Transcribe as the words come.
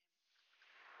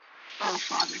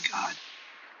Father God,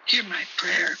 hear my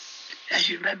prayer as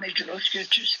you led me to those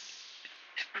scriptures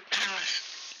and prepare us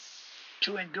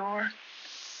to endure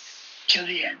till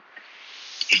the end.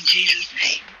 In Jesus'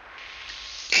 name,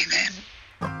 amen.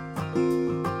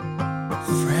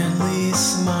 Friendly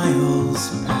smiles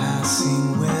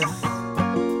passing with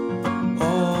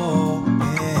open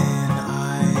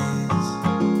eyes,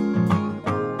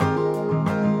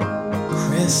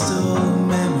 crystal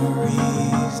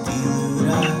memories delude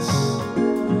us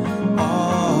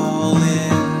all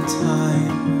in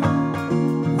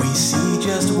time. We see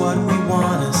just what we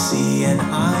want to see, an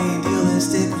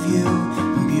idealistic view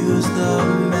imbues the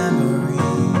memory.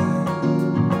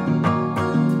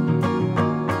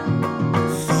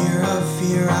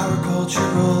 Our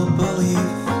cultural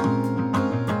belief,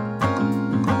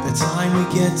 the time we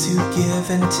get to give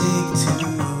and take to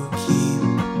keep,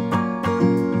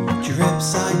 drip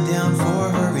side down for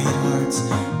hurried hearts,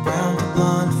 brown to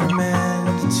blonde for men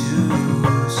to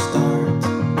start.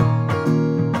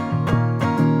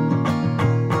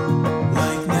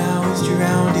 Like now is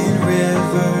drowned in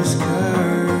rivers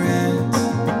current,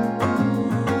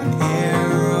 an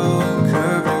arrow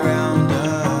curved around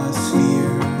a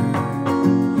sphere.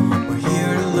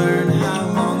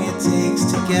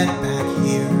 To get back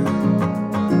here,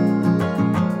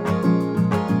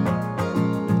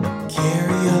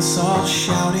 carry us all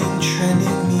shouting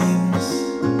trending memes,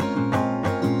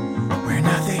 where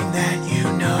nothing that you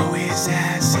know is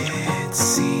as it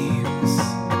seems.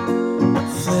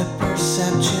 Flip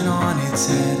perception on its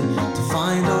head to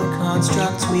find old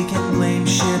constructs we can blame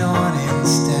shit on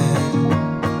instead.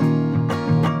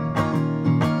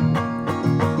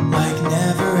 Like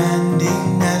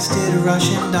never-ending nested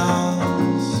Russian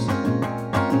dolls,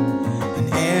 an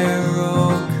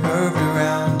arrow curved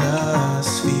around a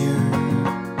sphere.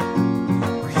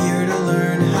 We're here to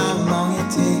learn how long it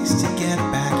takes to get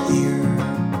back here.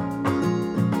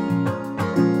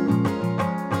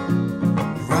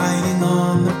 Riding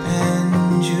on the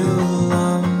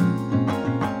pendulum,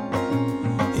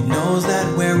 it knows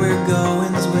that where we're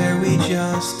going's where we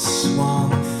just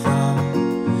swung from.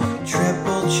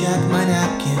 Triple check my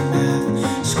napkin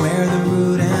math, square the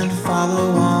root and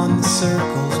follow on the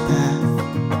circle's path.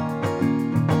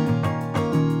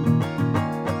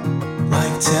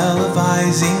 Like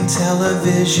televising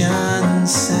television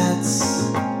sets,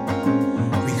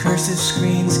 recursive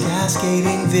screens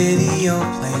cascading video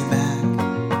playback.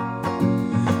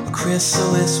 A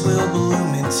chrysalis will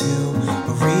bloom into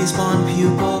a respawn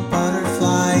pupal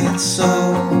butterfly, and so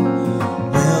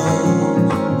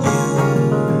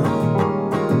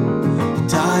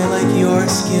you're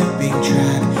skipping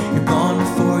track. You're gone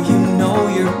before you know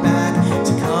you're back,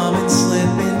 to come and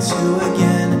slip into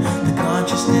again the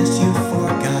consciousness you've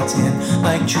forgotten.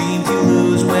 Like dreams you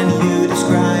lose when you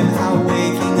describe how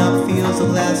waking up feels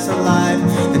less alive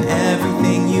than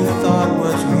everything you thought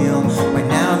was real. By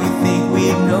now you think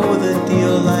we know the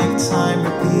deal, like time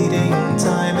repeating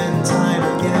time and time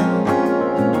again.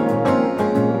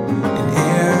 An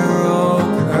arrow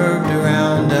curved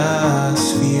around a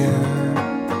sphere.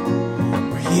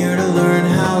 Here to learn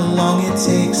how long it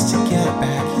takes to get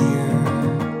back here.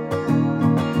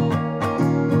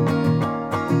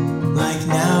 Like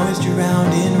now is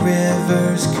drowned in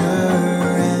rivers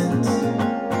current,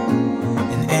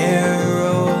 an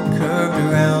arrow curved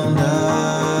around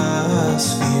a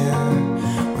sphere.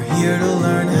 We're here to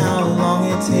learn how long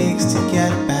it takes to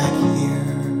get back here.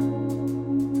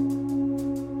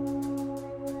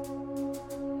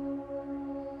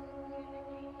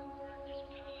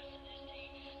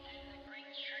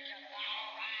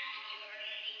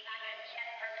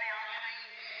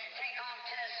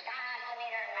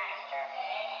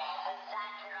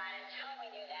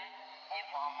 It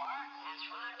won't work. That's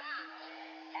what about.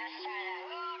 Let's try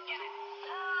that.